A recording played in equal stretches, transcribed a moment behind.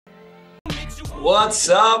What's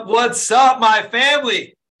up? What's up, my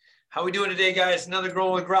family? How we doing today, guys? Another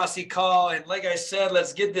Growing with Grassi call. And like I said,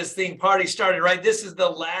 let's get this thing party started, right? This is the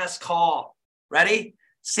last call. Ready?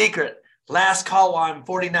 Secret. Last call while I'm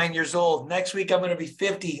 49 years old. Next week, I'm going to be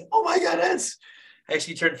 50. Oh, my goodness. I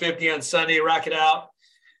actually turned 50 on Sunday. Rock it out.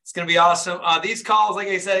 It's going to be awesome. These calls, like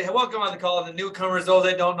I said, welcome on the call. The newcomers, those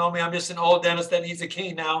that don't know me, I'm just an old dentist that needs a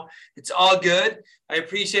cane now. It's all good. I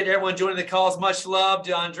appreciate everyone joining the calls. Much love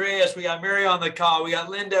to Andreas. We got Mary on the call. We got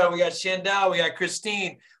Linda. We got Shandell. We got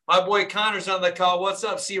Christine. My boy Connor's on the call. What's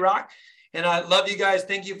up, C-Rock? And I love you guys.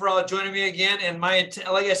 Thank you for all joining me again. And like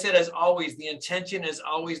I said, as always, the intention is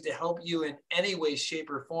always to help you in any way, shape,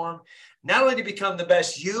 or form. Not only to become the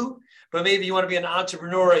best you, but maybe you want to be an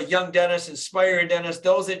entrepreneur, a young dentist, inspiring dentist,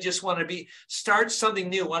 those that just want to start something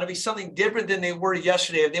new, want to be something different than they were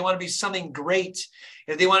yesterday. If they want to be something great,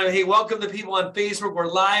 if they want to, hey, welcome the people on Facebook. We're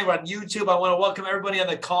live on YouTube. I want to welcome everybody on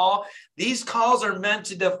the call. These calls are meant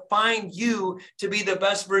to define you to be the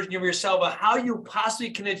best version of yourself, of how you possibly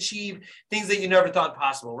can achieve things that you never thought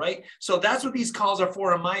possible, right? So that's what these calls are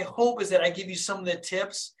for. And my hope is that I give you some of the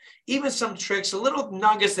tips, even some tricks, a little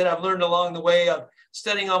nuggets that I've learned along the way of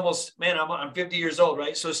studying almost, man, I'm 50 years old,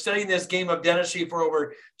 right? So studying this game of dentistry for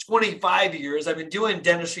over 25 years. I've been doing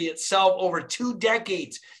dentistry itself over 2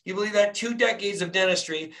 decades. You believe that? 2 decades of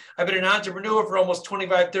dentistry. I've been an entrepreneur for almost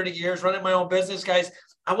 25, 30 years, running my own business, guys.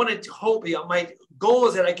 I want to hope you, my goal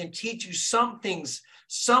is that I can teach you some things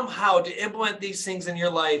somehow to implement these things in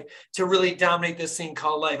your life to really dominate this thing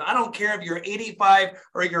called life. I don't care if you're 85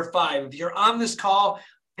 or you're 5. If you're on this call,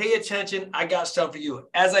 pay attention. I got stuff for you.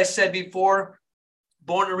 As I said before,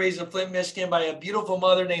 born and raised in Flint, Michigan by a beautiful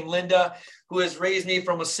mother named Linda, who has raised me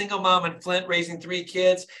from a single mom in Flint, raising 3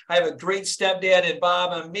 kids. I have a great stepdad and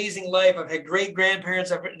Bob, an amazing life. I've had great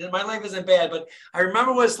grandparents. My life isn't bad, but I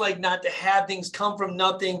remember what it's like not to have things come from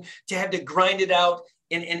nothing, to have to grind it out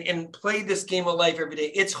and play this game of life every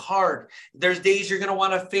day. It's hard. There's days you're going to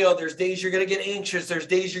want to fail. There's days you're going to get anxious. There's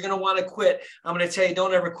days you're going to want to quit. I'm going to tell you,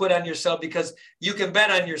 don't ever quit on yourself, because you can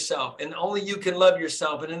bet on yourself and only you can love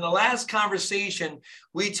yourself. And in the last conversation,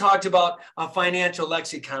 we talked about a financial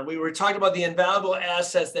lexicon. We were talking about the invaluable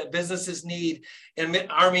assets that businesses need and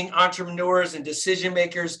arming entrepreneurs and decision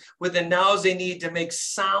makers with the knowledge they need to make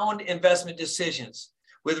sound investment decisions,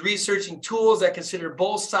 with researching tools that consider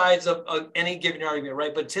both sides of any given argument,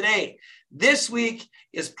 right? But today, this week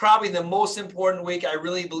is probably the most important week, I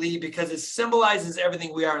really believe, because it symbolizes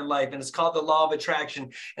everything we are in life, and it's called the law of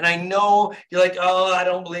attraction. And I know you're like, oh, I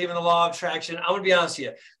don't believe in the law of attraction. I'm going to be honest with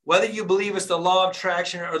you. Whether you believe it's the law of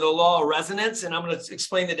attraction or the law of resonance, and I'm going to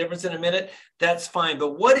explain the difference in a minute, that's fine.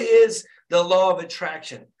 But what is the law of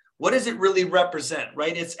attraction? What does it really represent,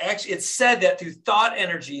 right? It's said that through thought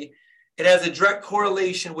energy, it has a direct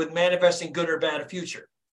correlation with manifesting good or bad future,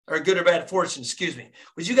 or good or bad fortune, excuse me.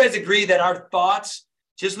 Would you guys agree that our thoughts,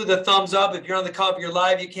 just with a thumbs up, if you're on the call, if you're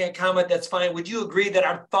live, you can't comment, that's fine. Would you agree that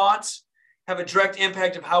our thoughts have a direct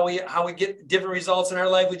impact of how we get different results in our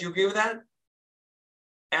life? Would you agree with that?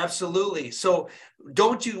 Absolutely. So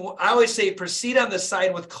I always say, proceed on the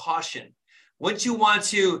side with caution. Once you want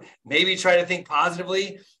to maybe try to think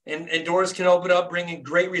positively, and doors can open up, bringing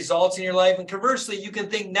great results in your life. And conversely, you can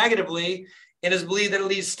think negatively and is believed that it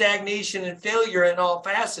leads stagnation and failure in all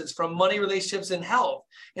facets, from money, relationships, and health.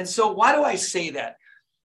 And so why do I say that?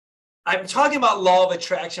 I'm talking about law of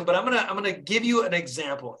attraction, but I'm gonna give you an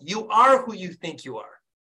example. You are who you think you are.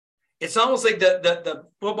 It's almost like the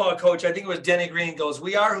football coach, I think it was Denny Green, goes,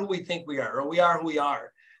 we are who we think we are, or we are who we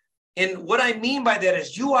are. And what I mean by that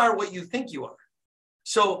is you are what you think you are.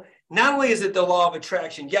 So not only is it the law of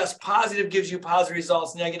attraction, yes, positive gives you positive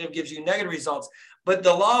results, negative gives you negative results, but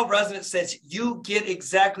the law of resonance says you get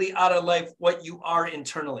exactly out of life what you are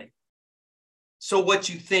internally. So what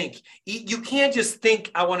you think, you can't just think,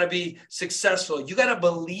 I want to be successful. You got to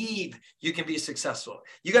believe you can be successful.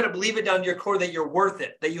 You got to believe it down to your core that you're worth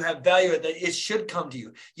it, that you have value, that it should come to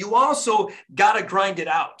you. You also got to grind it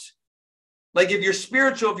out. Like if you're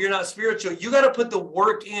spiritual, if you're not spiritual, you got to put the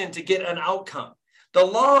work in to get an outcome. The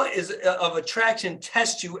law of attraction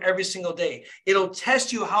tests you every single day. It'll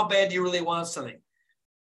test you how bad you really want something.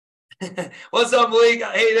 What's up, Malik?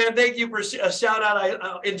 Hey, man, thank you for a shout out.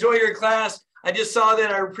 I enjoy your class. I just saw that.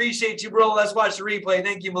 I appreciate you, bro. Let's watch the replay.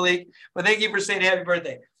 Thank you, Malik. But thank you for saying happy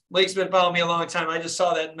birthday. Malik's been following me a long time. I just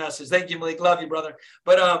saw that message. Thank you, Malik. Love you, brother.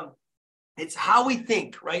 But it's how we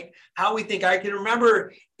think, right? How we think. I can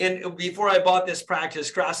remember before I bought this practice,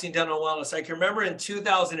 Crossing Dental Wellness, I can remember in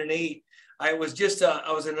 2008, I was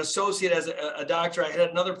an associate as a doctor. I had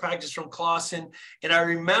another practice from Clausen. And I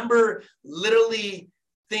remember literally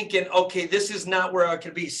thinking, okay, this is not where I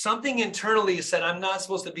could be. Something internally said, I'm not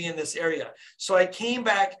supposed to be in this area. So I came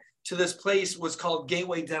back to this place, was called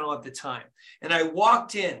Gateway Dental at the time. And I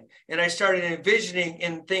walked in and I started envisioning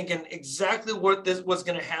and thinking exactly what this was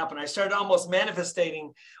going to happen. I started almost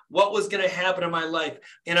manifesting what was going to happen in my life.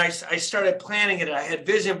 And I started planning it. I had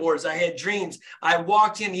vision boards. I had dreams. I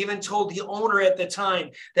walked in, even told the owner at the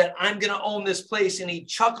time that I'm going to own this place. And he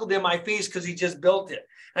chuckled in my face because he just built it.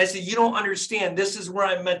 And I said, you don't understand. This is where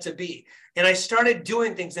I'm meant to be. And I started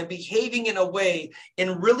doing things and behaving in a way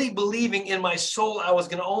and really believing in my soul I was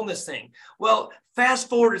going to own this thing. Well, fast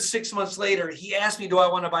forward to 6 months later, he asked me, do I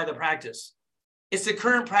want to buy the practice? It's the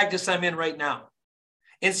current practice I'm in right now.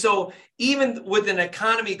 And so even with an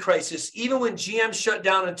economy crisis, even when GM shut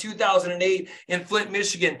down in 2008 in Flint,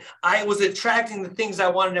 Michigan, I was attracting the things I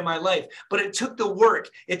wanted in my life. But it took the work,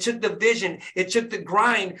 it took the vision, it took the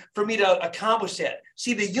grind for me to accomplish that.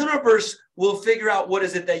 See, the universe will figure out what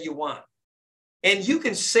is it that you want. And you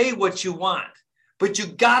can say what you want, but you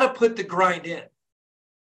got to put the grind in.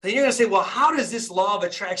 Then you're going to say, well, how does this law of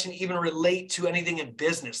attraction even relate to anything in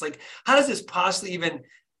business? Like, how does this possibly even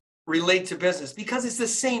relate to business? Because it's the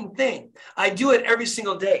same thing. I do it every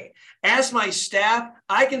single day. Ask my staff,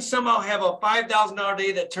 I can somehow have a $5,000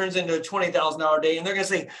 day that turns into a $20,000 day. And they're going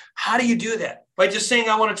to say, how do you do that? By just saying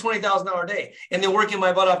I want a $20,000 day and then working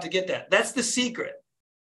my butt off to get that. That's the secret.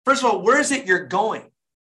 First of all, where is it you're going?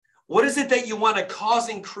 What is it that you want to cause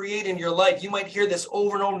and create in your life? You might hear this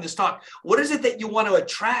over and over in this talk. What is it that you want to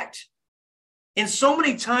attract? And so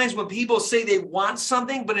many times when people say they want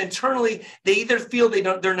something, but internally they either feel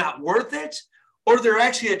they're not worth it, or they're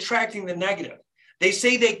actually attracting the negative. They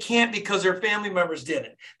say they can't because their family members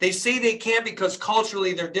didn't. They say they can't because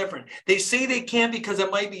culturally they're different. They say they can't because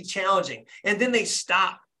it might be challenging. And then they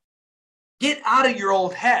stop. Get out of your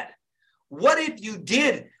old head. What if you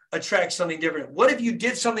did attract something different? What if you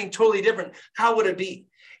did something totally different? How would it be?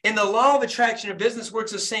 And the law of attraction in business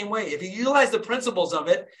works the same way. If you utilize the principles of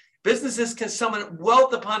it, businesses can summon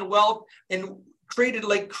wealth upon wealth and created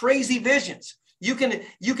like crazy visions. You can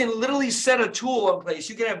literally set a tool in place.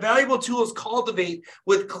 You can have valuable tools cultivate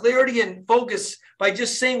with clarity and focus by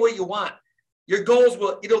just saying what you want. Your goals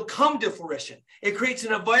it'll come to fruition. It creates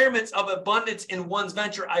an environment of abundance in one's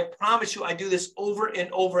venture. I promise you, I do this over and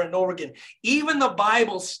over and over again. Even the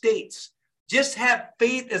Bible states, just have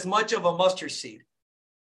faith as much of a mustard seed.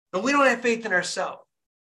 But we don't have faith in ourselves.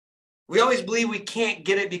 We always believe we can't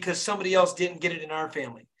get it because somebody else didn't get it in our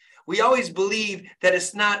family. We always believe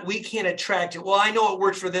that we can't attract it. Well, I know it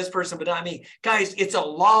works for this person, but not me. Guys, it's a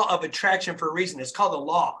law of attraction for a reason. It's called the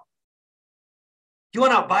law. You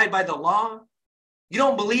want to abide by the law? You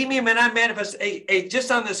don't believe me, man? I manifest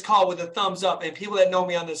just on this call with a thumbs up, and people that know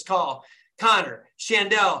me on this call, Connor,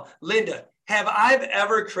 Shandell, Linda, have I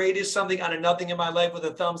ever created something out of nothing in my life with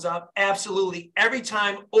a thumbs up? Absolutely. Every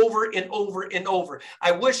time, over and over and over.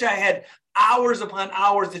 I wish I had hours upon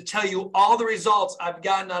hours to tell you all the results I've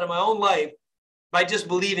gotten out of my own life by just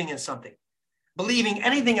believing in something. Believing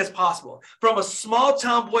anything is possible. From a small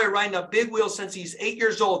town boy riding a big wheel since he's 8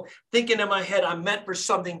 years old, thinking in my head, I'm meant for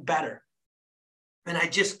something better. And I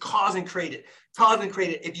just cause and create it.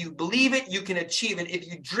 If you believe it, you can achieve it. If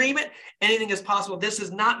you dream it, anything is possible. This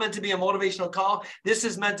is not meant to be a motivational call. This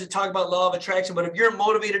is meant to talk about law of attraction. But if you're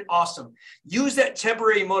motivated, awesome. Use that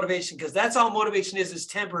temporary motivation, because that's all motivation is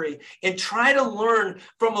temporary. And try to learn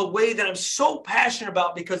from a way that I'm so passionate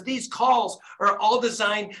about, because these calls are all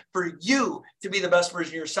designed for you to be the best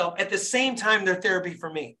version of yourself. At the same time, they're therapy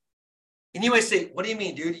for me. And you might say, what do you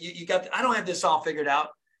mean, dude? I don't have this all figured out.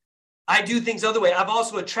 I do things other way. I've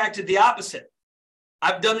also attracted the opposite.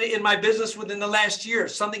 I've done it in my business within the last year.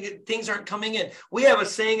 Things aren't coming in. We have a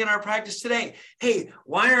saying in our practice today. Hey,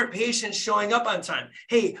 why aren't patients showing up on time?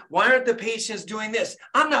 Hey, why aren't the patients doing this?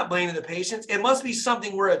 I'm not blaming the patients. It must be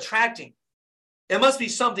something we're attracting. It must be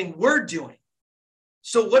something we're doing.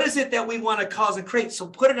 So what is it that we want to cause and create? So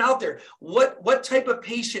put it out there. What type of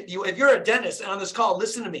patient if you're a dentist on this call,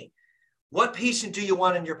 listen to me. What patient do you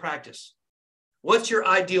want in your practice? What's your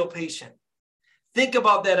ideal patient? Think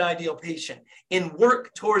about that ideal patient and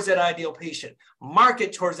work towards that ideal patient.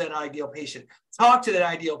 Market towards that ideal patient. Talk to that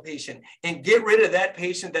ideal patient and get rid of that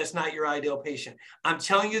patient that's not your ideal patient. I'm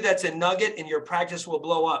telling you, that's a nugget, and your practice will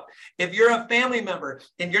blow up. If you're a family member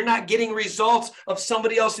and you're not getting results of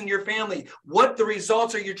somebody else in your family, what the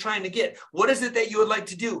results are you trying to get? What is it that you would like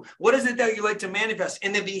to do? What is it that you like to manifest?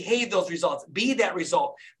 And then behave those results. Be that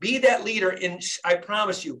result. Be that leader. And I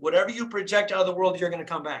promise you, whatever you project out of the world, you're going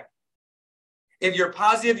to come back. If you're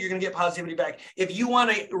positive, you're going to get positivity back. If you want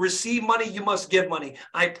to receive money, you must give money.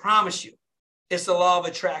 I promise you. It's the law of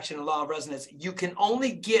attraction, the law of resonance. You can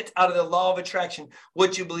only get out of the law of attraction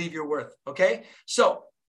what you believe you're worth, okay? So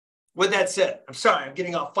with that said, I'm sorry, I'm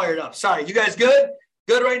getting all fired up. Sorry, you guys good?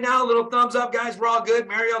 Good right now? A little thumbs up, guys. We're all good.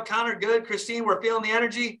 Mariel, Connor, good. Christine, we're feeling the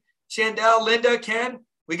energy. Chandel, Linda, Ken,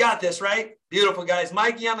 we got this, right? Beautiful, guys.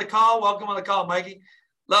 Mikey on the call. Welcome on the call, Mikey.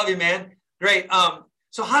 Love you, man. Great.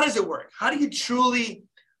 So how does it work? How do you truly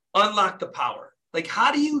unlock the power? Like,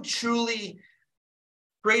 how do you truly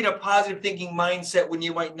create a positive thinking mindset when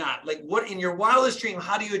you might not? Like, what in your wildest dream,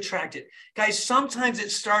 how do you attract it? Guys, sometimes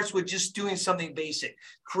it starts with just doing something basic,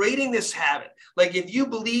 creating this habit. Like, if you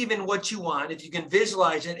believe in what you want, if you can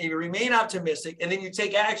visualize it and you remain optimistic, and then you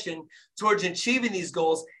take action towards achieving these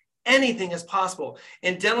goals, anything is possible.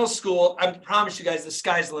 In dental school, I promise you guys, the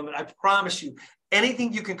sky's the limit. I promise you,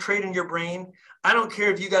 anything you can create in your brain, I don't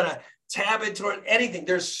care if you got to tab it toward anything.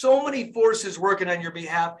 There's so many forces working on your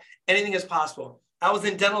behalf. Anything is possible. I was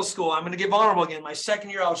in dental school. I'm going to get vulnerable again. My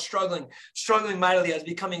second year, I was struggling mightily. I was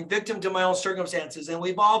becoming victim to my own circumstances. And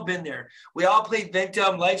we've all been there. We all played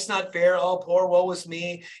victim. Life's not fair. Oh, poor, woe was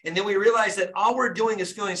me. And then we realized that all we're doing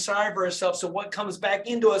is feeling sorry for ourselves. So what comes back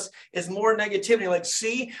into us is more negativity. Like,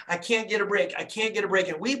 see, I can't get a break. I can't get a break.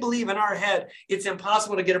 And we believe in our head it's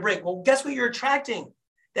impossible to get a break. Well, guess what you're attracting?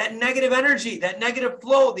 That negative energy, that negative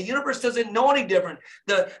flow. The universe doesn't know any different.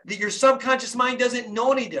 Your subconscious mind doesn't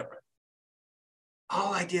know any different.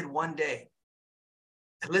 All I did one day,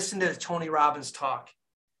 I listened to Tony Robbins talk.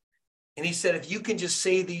 And he said, if you can just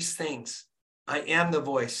say these things, I am the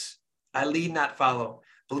voice. I lead, not follow.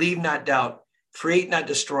 Believe, not doubt. Create, not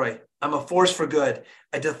destroy. I'm a force for good.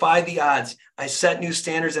 I defy the odds. I set new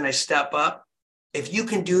standards and I step up. If you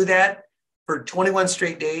can do that for 21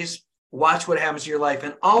 straight days, watch what happens to your life.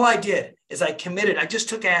 And all I did is I committed. I just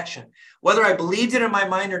took action. Whether I believed it in my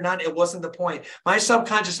mind or not, it wasn't the point. My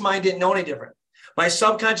subconscious mind didn't know any different. My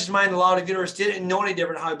subconscious mind, the law of the universe, didn't know any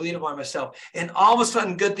different how I believed about myself. And all of a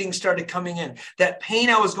sudden, good things started coming in. That pain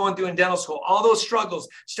I was going through in dental school, all those struggles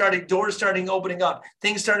doors started opening up.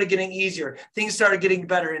 Things started getting easier. Things started getting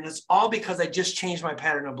better. And it's all because I just changed my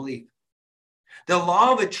pattern of belief. The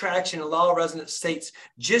law of attraction, the law of resonance states,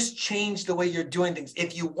 just change the way you're doing things.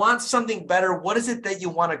 If you want something better, what is it that you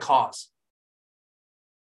want to cause?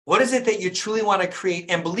 What is it that you truly want to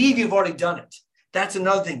create and believe you've already done it? That's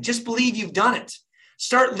another thing. Just believe you've done it.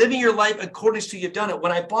 Start living your life according to you've done it.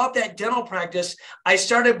 When I bought that dental practice, I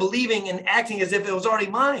started believing and acting as if it was already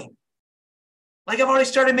mine. Like, I've already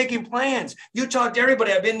started making plans. You talk to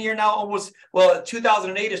everybody. I've been here now almost,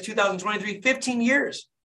 2008 is 2023, 15 years.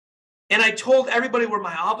 And I told everybody where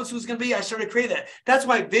my office was going to be. I started creating that. That's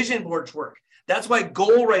why vision boards work. That's why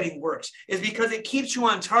goal writing works, is because it keeps you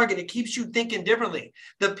on target. It keeps you thinking differently.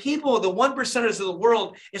 The people, the 1%ers of the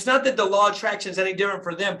world, it's not that the law of attraction is any different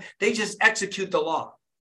for them. They just execute the law.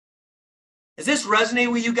 Is this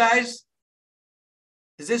resonating with you guys?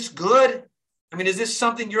 Is this good? I mean, is this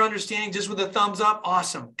something you're understanding just with a thumbs up?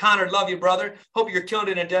 Awesome. Connor, love you, brother. Hope you're killing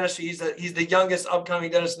it in dentistry. He's the youngest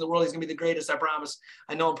upcoming dentist in the world. He's going to be the greatest, I promise.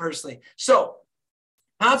 I know him personally. So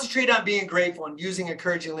concentrate on being grateful and using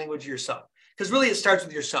encouraging language to yourself. Because really, it starts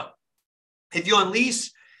with yourself. If you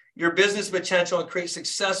unleash your business potential and create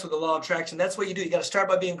success with the law of attraction, that's what you do. You got to start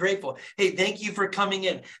by being grateful. Hey, thank you for coming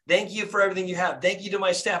in. Thank you for everything you have. Thank you to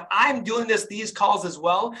my staff. I'm doing these calls as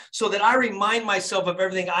well, so that I remind myself of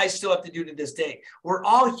everything I still have to do to this day. We're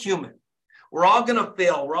all human. We're all going to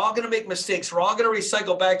fail. We're all going to make mistakes. We're all going to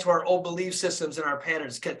recycle back to our old belief systems and our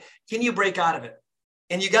patterns. Can you break out of it?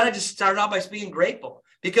 And you got to just start out by being grateful,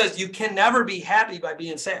 because you can never be happy by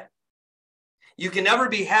being sad. You can never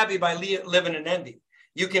be happy by living in envy.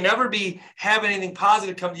 You can never have anything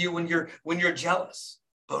positive come to you when you're jealous.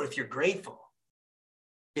 But if you're grateful,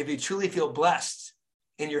 if you truly feel blessed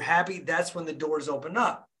and you're happy, that's when the doors open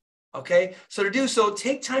up. Okay. So to do so,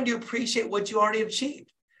 take time to appreciate what you already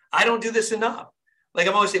achieved. I don't do this enough. Like,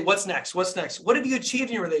 I'm always saying, what's next? What's next? What have you achieved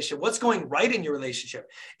in your relationship? What's going right in your relationship?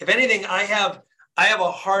 If anything, I have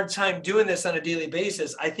a hard time doing this on a daily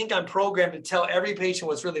basis. I think I'm programmed to tell every patient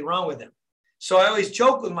what's really wrong with them. So I always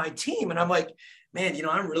joke with my team, and I'm like, man,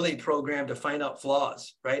 I'm really programmed to find out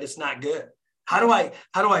flaws, right? It's not good. How do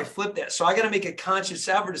I flip that? So I got to make a conscious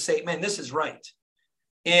effort to say, man, this is right.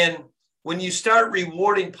 And when you start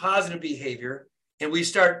rewarding positive behavior and we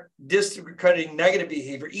start discrediting negative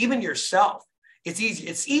behavior, even yourself, it's easy.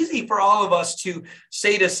 It's easy for all of us to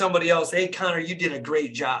say to somebody else, hey, Connor, you did a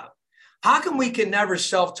great job. How come we can never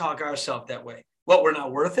self-talk ourselves that way? What, we're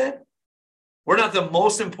not worth it? We're not the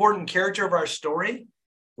most important character of our story?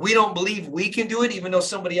 We don't believe we can do it, even though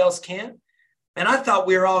somebody else can? And I thought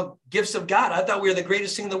we were all gifts of God. I thought we were the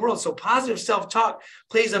greatest thing in the world. So positive self-talk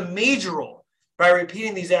plays a major role, by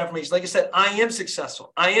repeating these affirmations. Like I said, I am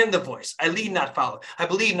successful. I am the voice. I lead, not follow. I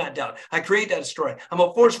believe, not doubt. I create, not destroy. I'm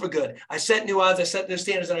a force for good. I set new odds. I set new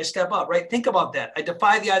standards, and I step up, right? Think about that. I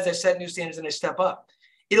defy the odds. I set new standards, and I step up.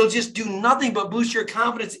 It'll just do nothing but boost your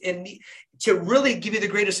confidence to really give you the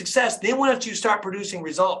greatest success. Then once you start producing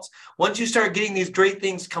results, once you start getting these great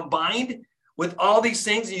things combined with all these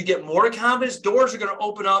things, and you get more confidence, doors are going to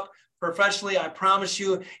open up professionally, I promise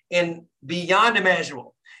you, and beyond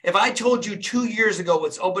imaginable. If I told you 2 years ago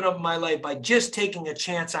what's opened up in my life by just taking a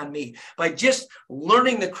chance on me, by just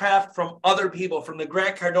learning the craft from other people, from the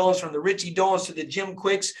Grant Cardones, from the Richie Dolans, to the Jim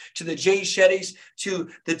Quicks, to the Jay Shettys, to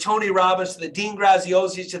the Tony Robbins, to the Dean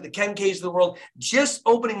Graziosis, to the Ken K's of the world, just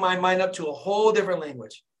opening my mind up to a whole different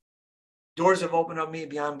language. Doors have opened up me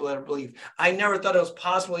beyond belief. I never thought it was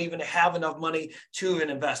possible even to have enough money to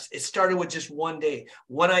invest. It started with just one day,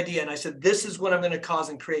 one idea. And I said, this is what I'm going to cause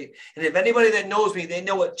and create. And if anybody that knows me, they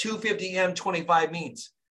know what 250M25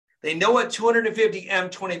 means. They know what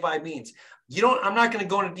 250M25 means. I'm not going to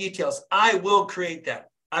go into details. I will create that.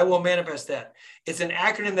 I will manifest that. It's an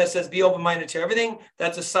acronym that says be open-minded to everything.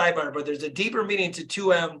 That's a sidebar, but there's a deeper meaning to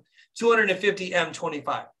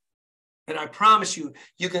 250M25. And I promise you,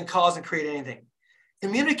 you can cause and create anything.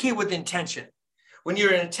 Communicate with intention. When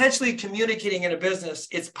you're intentionally communicating in a business,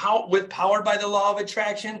 it's powered by the law of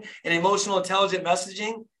attraction and emotional intelligent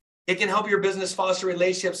messaging. It can help your business foster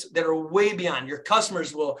relationships that are way beyond. Your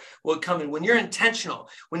customers will come in. When you're intentional,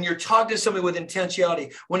 when you're talking to somebody with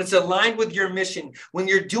intentionality, when it's aligned with your mission, when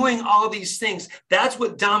you're doing all of these things, that's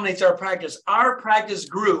what dominates our practice. Our practice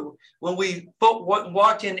grew when we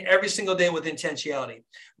walked in every single day with intentionality.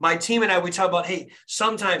 My team and I, we talk about, hey,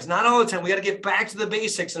 sometimes, not all the time, we got to get back to the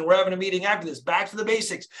basics, and we're having a meeting after this. Back to the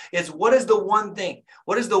basics. It's what is the one thing?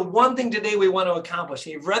 What is the one thing today we want to accomplish?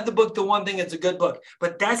 And you've read the book, The One Thing, it's a good book,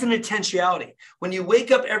 but that's an intentionality. When you wake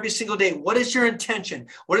up every single day, what is your intention?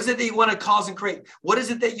 What is it that you want to cause and create? What is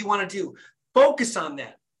it that you want to do? Focus on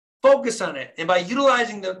that. Focus on it. And by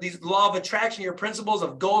utilizing these law of attraction, your principles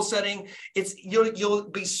of goal setting,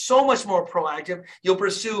 you'll be so much more proactive. You'll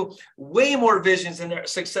pursue way more visions and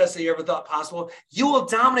success than you ever thought possible. You will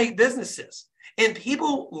dominate businesses. And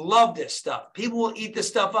people love this stuff. People will eat this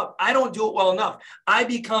stuff up. I don't do it well enough. I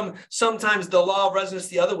become sometimes the law of resonance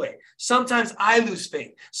the other way. Sometimes I lose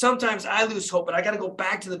faith. Sometimes I lose hope, but I got to go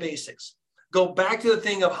back to the basics. Go back to the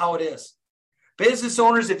thing of how it is. Business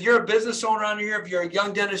owners, if you're a business owner on here, if you're a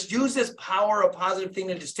young dentist, use this power of positive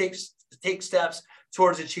thinking to take steps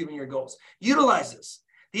towards achieving your goals. Utilize this.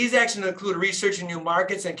 These actions include researching new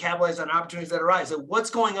markets and capitalize on opportunities that arise. So what's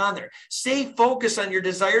going on there? Stay focused on your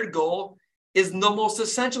desired goal is the most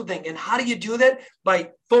essential thing. And how do you do that? By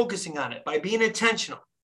focusing on it, by being intentional.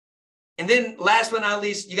 And then last but not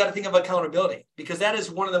least, you got to think of accountability, because that is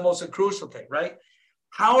one of the most crucial things, right?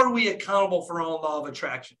 How are we accountable for our own law of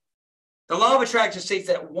attraction? The law of attraction states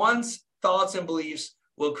that one's thoughts and beliefs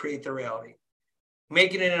will create the reality,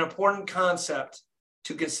 making it an important concept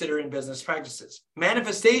to consider in business practices.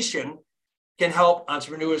 Manifestation can help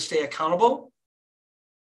entrepreneurs stay accountable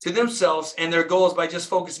to themselves and their goals by just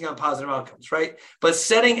focusing on positive outcomes, right? But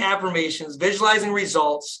setting affirmations, visualizing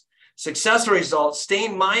results, successful results,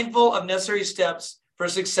 staying mindful of necessary steps for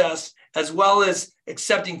success, as well as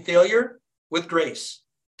accepting failure with grace,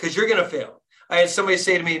 because you're going to fail. I had somebody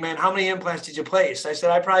say to me, man, how many implants did you place? I said,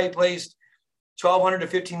 I probably placed 1,200 to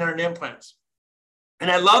 1,500 implants. And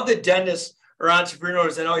I love that dentists or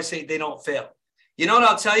entrepreneurs that always say they don't fail. You know what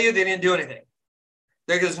I'll tell you? They didn't do anything.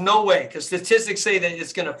 There's no way, because statistics say that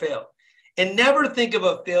it's going to fail. And never think of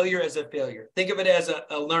a failure as a failure. Think of it as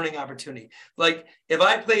a learning opportunity. Like if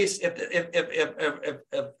I place, if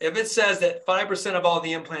it says that 5% of all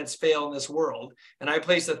the implants fail in this world, and I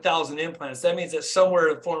place 1,000 implants, that means that somewhere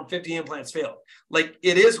in the form 50 implants failed. Like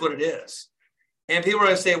it is what it is. And people are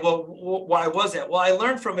going to say, well, why was that? Well, I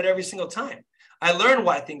learned from it every single time. I learned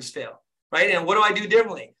why things fail, right? And what do I do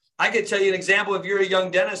differently? I could tell you an example. If you're a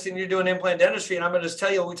young dentist and you're doing implant dentistry, and I'm going to just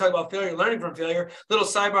tell you, when we talk about failure, learning from failure, little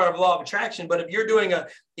sidebar of law of attraction. But if you're doing a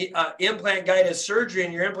implant guided surgery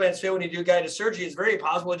and your implants fail when you do guided surgery, it's very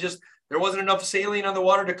possible there wasn't enough saline on the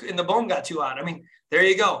water and the bone got too hot. I mean, there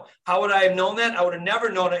you go. How would I have known that? I would have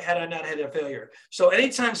never known it had I not had a failure. So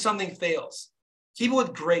anytime something fails, keep it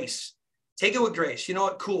with grace. Take it with grace. You know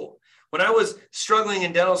what? Cool. When I was struggling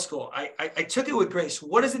in dental school, I took it with grace.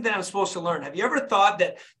 What is it that I'm supposed to learn? Have you ever thought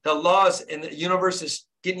that the laws in the universe is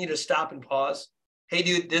getting you to stop and pause? Hey,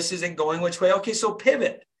 dude, this isn't going which way. Okay, so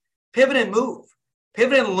pivot and move.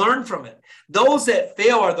 Pivot and learn from it. Those that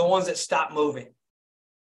fail are the ones that stop moving.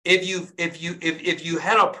 If you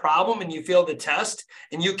had a problem and you failed the test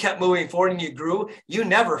and you kept moving forward and you grew, you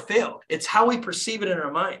never failed. It's how we perceive it in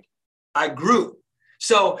our mind. I grew.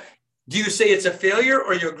 So do you say it's a failure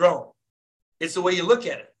or you're growing? It's the way you look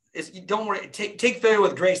at it. Don't worry, take failure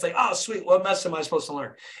with grace. Like, oh, sweet, what mess am I supposed to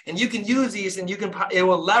learn? And you can use these and it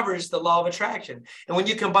will leverage the law of attraction. And when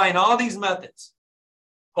you combine all these methods,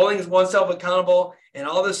 holding oneself accountable and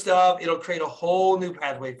all this stuff, it'll create a whole new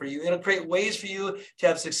pathway for you. It'll create ways for you to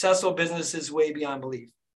have successful businesses way beyond belief.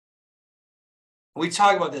 We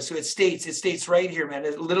talk about this. So it states right here, man,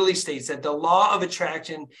 it literally states that the law of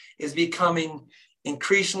attraction is becoming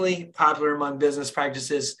increasingly popular among business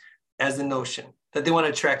practices as the notion that they want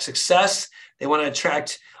to attract success. They want to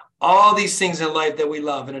attract all these things in life that we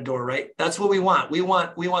love and adore, right? That's what we want. We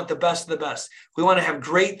want the best of the best. We want to have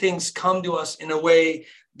great things come to us in a way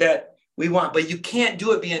that we want, but you can't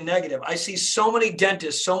do it being negative. I see so many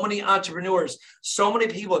dentists, so many entrepreneurs, so many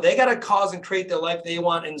people, they got to cause and create the life they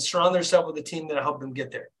want and surround themselves with a team that'll help them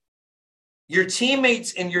get there. Your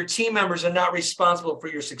teammates and your team members are not responsible for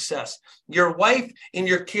your success. Your wife and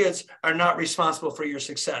your kids are not responsible for your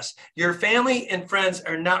success. Your family and friends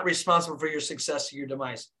are not responsible for your success or your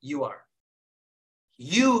demise. You are.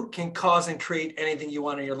 You can cause and create anything you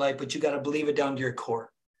want in your life, but you got to believe it down to your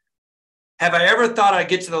core. Have I ever thought I'd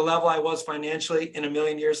get to the level I was financially in a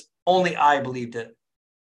million years? Only I believed it.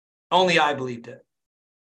 Only I believed it.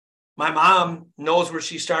 My mom knows where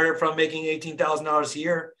she started from, making $18,000 a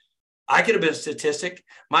year. I could have been a statistic.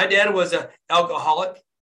 My dad was an alcoholic.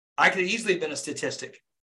 I could have easily been a statistic.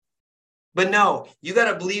 But no, you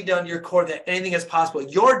got to believe down to your core that anything is possible.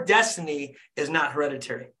 Your destiny is not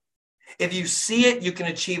hereditary. If you see it, you can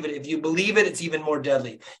achieve it. If you believe it, it's even more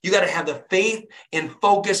deadly. You got to have the faith and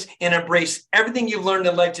focus and embrace everything you've learned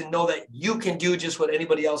in life to know that you can do just what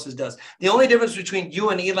anybody else does. The only difference between you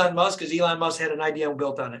and Elon Musk is Elon Musk had an idea and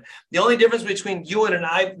built on it. The only difference between you and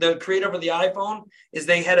the creator of the iPhone is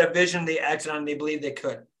they had a vision, they acted on it, they believed they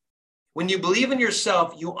could. When you believe in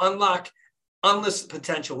yourself, you unlock endless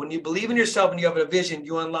potential. When you believe in yourself and you have a vision,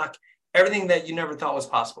 you unlock everything that you never thought was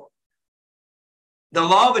possible. The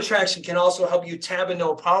law of attraction can also help you tap into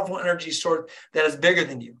a powerful energy source that is bigger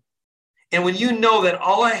than you. And when you know that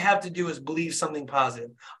all I have to do is believe something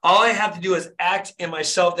positive, all I have to do is act in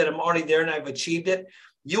myself that I'm already there and I've achieved it,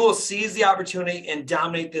 you will seize the opportunity and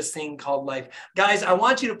dominate this thing called life. Guys, I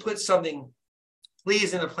want you to put something,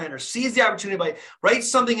 please, in the planner. Seize the opportunity by write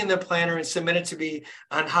something in the planner and submit it to me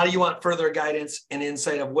on how do you want further guidance and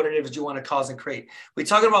insight of what it is you want to cause and create. We're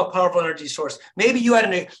talking about powerful energy source. Maybe you had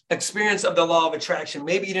an experience of the law of attraction.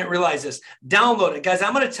 Maybe you didn't realize this. Download it. Guys,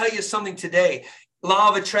 I'm going to tell you something today. Law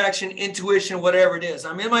of attraction, intuition, whatever it is.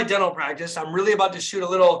 I'm in my dental practice. I'm really about to shoot a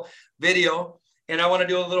little video. And I want to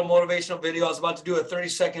do a little motivational video. I was about to do a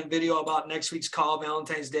 30-second video about next week's call,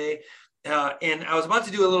 Valentine's Day. And I was about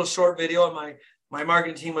to do a little short video, and my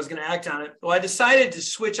marketing team was going to act on it. Well, I decided to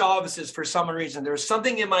switch offices for some reason. There was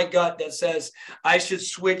something in my gut that says I should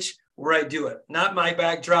switch where I do it, not my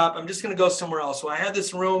backdrop. I'm just going to go somewhere else. So I had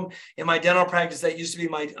this room in my dental practice that used to be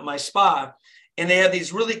my spa, and they had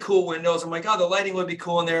these really cool windows. I'm like, oh, the lighting would be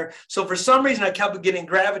cool in there. So for some reason, I kept getting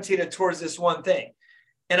gravitated towards this one thing.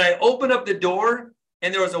 And I opened up the door,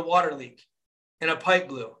 and there was a water leak, and a pipe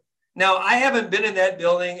blew. Now, I haven't been in that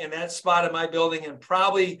building and that spot in my building in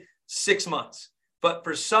probably 6 months. But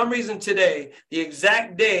for some reason today, the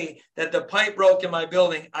exact day that the pipe broke in my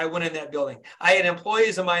building, I went in that building. I had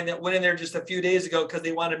employees of mine that went in there just a few days ago because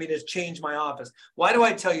they wanted me to change my office. Why do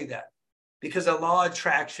I tell you that? Because the law of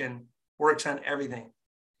attraction works on everything.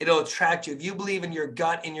 It'll attract you. If you believe in your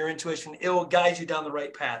gut and your intuition, it will guide you down the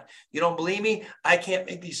right path. You don't believe me? I can't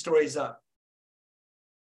make these stories up.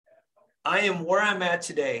 I am where I'm at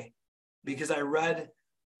today because I read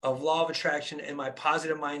of law of attraction and my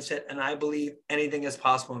positive mindset, and I believe anything is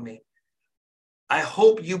possible in me. I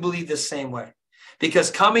hope you believe the same way, because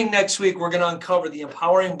coming next week, we're going to uncover the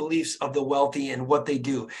empowering beliefs of the wealthy and what they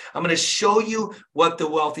do. I'm going to show you what the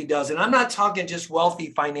wealthy does. And I'm not talking just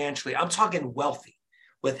wealthy financially. I'm talking wealthy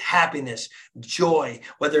with happiness, joy,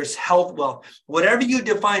 whether it's health, wealth, whatever you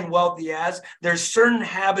define wealthy as, there's certain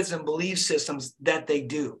habits and belief systems that they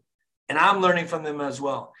do. And I'm learning from them as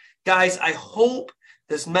well. Guys, I hope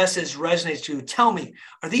this message resonates to you. Tell me,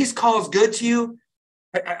 are these calls good to you?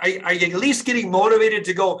 Are you at least getting motivated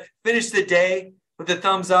to go finish the day with a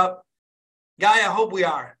thumbs up? Guy, I hope we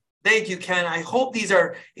are. Thank you, Ken. I hope these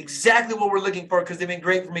are exactly what we're looking for, because they've been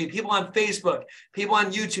great for me. People on Facebook, people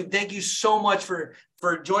on YouTube, thank you so much for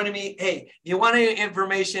joining me. Hey, if you want any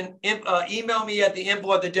information, email me at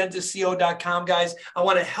info@thedentistco.com, guys. I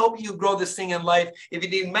want to help you grow this thing in life. If you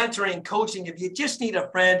need mentoring, coaching, if you just need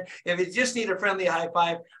a friend, if you just need a friendly high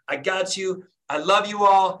five, I got you. I love you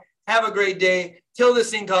all. Have a great day. Till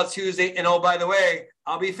this thing called Tuesday. And oh, by the way,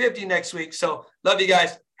 I'll be 50 next week. So love you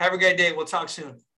guys. Have a great day. We'll talk soon.